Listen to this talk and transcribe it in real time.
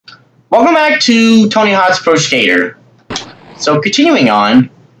Welcome back to Tony Hawk's Pro Skater. So continuing on,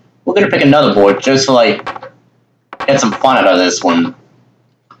 we're gonna pick another board just to get some fun out of this one.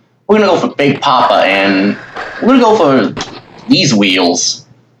 We're gonna go for Big Papa and we're gonna go for these wheels.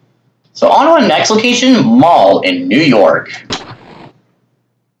 So on to our next location, Mall in New York.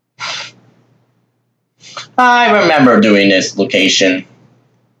 I remember doing this location.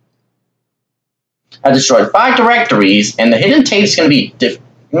 I destroyed 5 directories, and the hidden tape's gonna be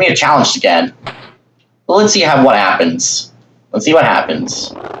a challenge again. But let's see what happens. Let's see what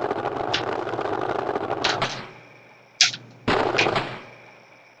happens.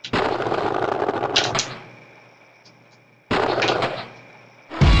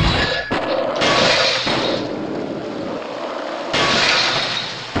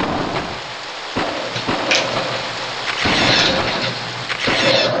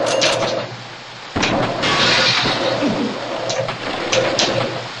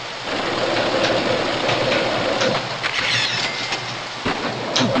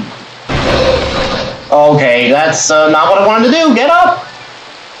 Okay, that's not what I wanted to do. Get up!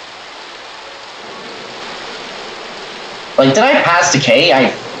 Like, did I pass Decay? I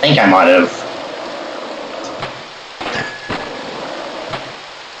think I might have.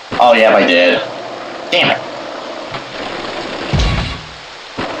 Oh, yeah, I did. Damn it.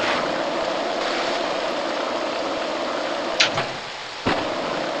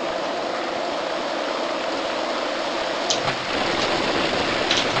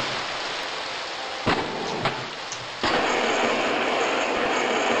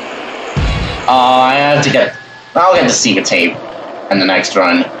 I'll get the secret tape in the next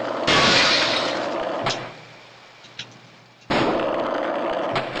run.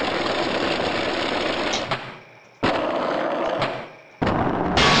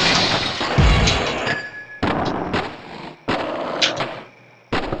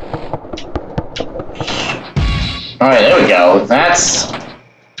 Alright, there we go. That's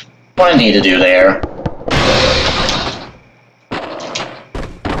what I need to do there.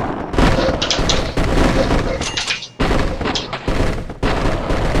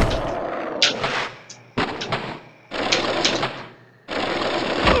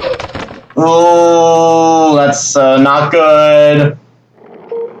 Oh, that's not good.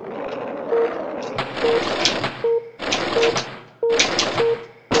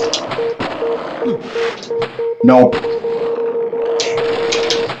 Nope.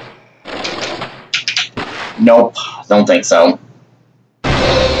 Nope. Don't think so.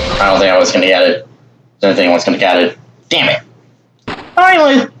 I don't think I was gonna get it. Don't think I was gonna get it. Damn it.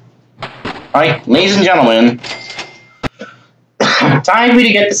 Alright, ladies and gentlemen. Time for me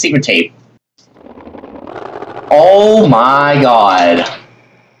to get the secret tape. Oh my god.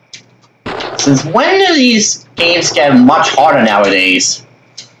 Since when do these games get much harder nowadays?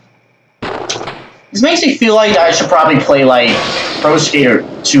 This makes me feel like I should probably play like Pro Skater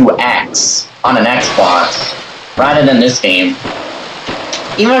 2X on an Xbox rather than this game.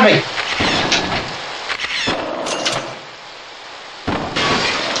 Even if I...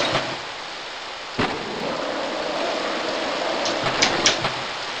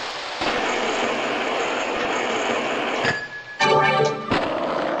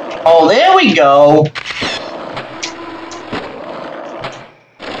 Oh, there we go.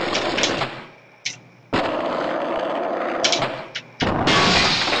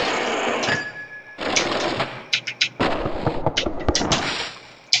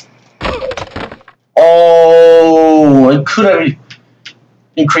 Oh, I could have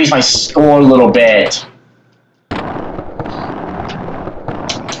increased my score a little bit.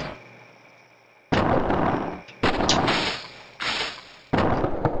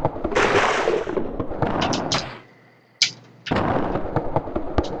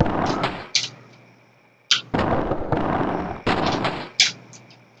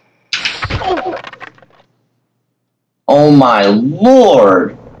 Oh my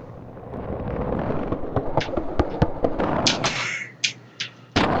lord!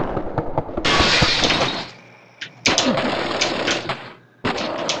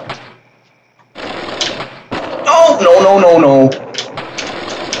 Oh, no.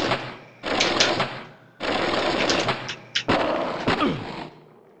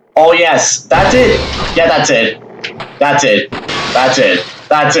 Oh yes, that's it! Yeah, that's it.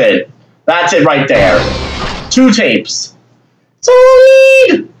 That's it right there. 2 tapes.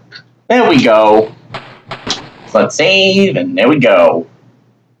 Sweet! There we go. So let's save, and there we go.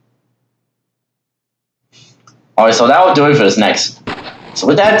 Alright, so that will do it for this next. So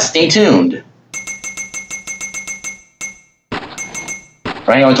with that, stay tuned.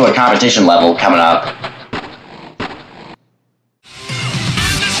 We're going to a competition level coming up.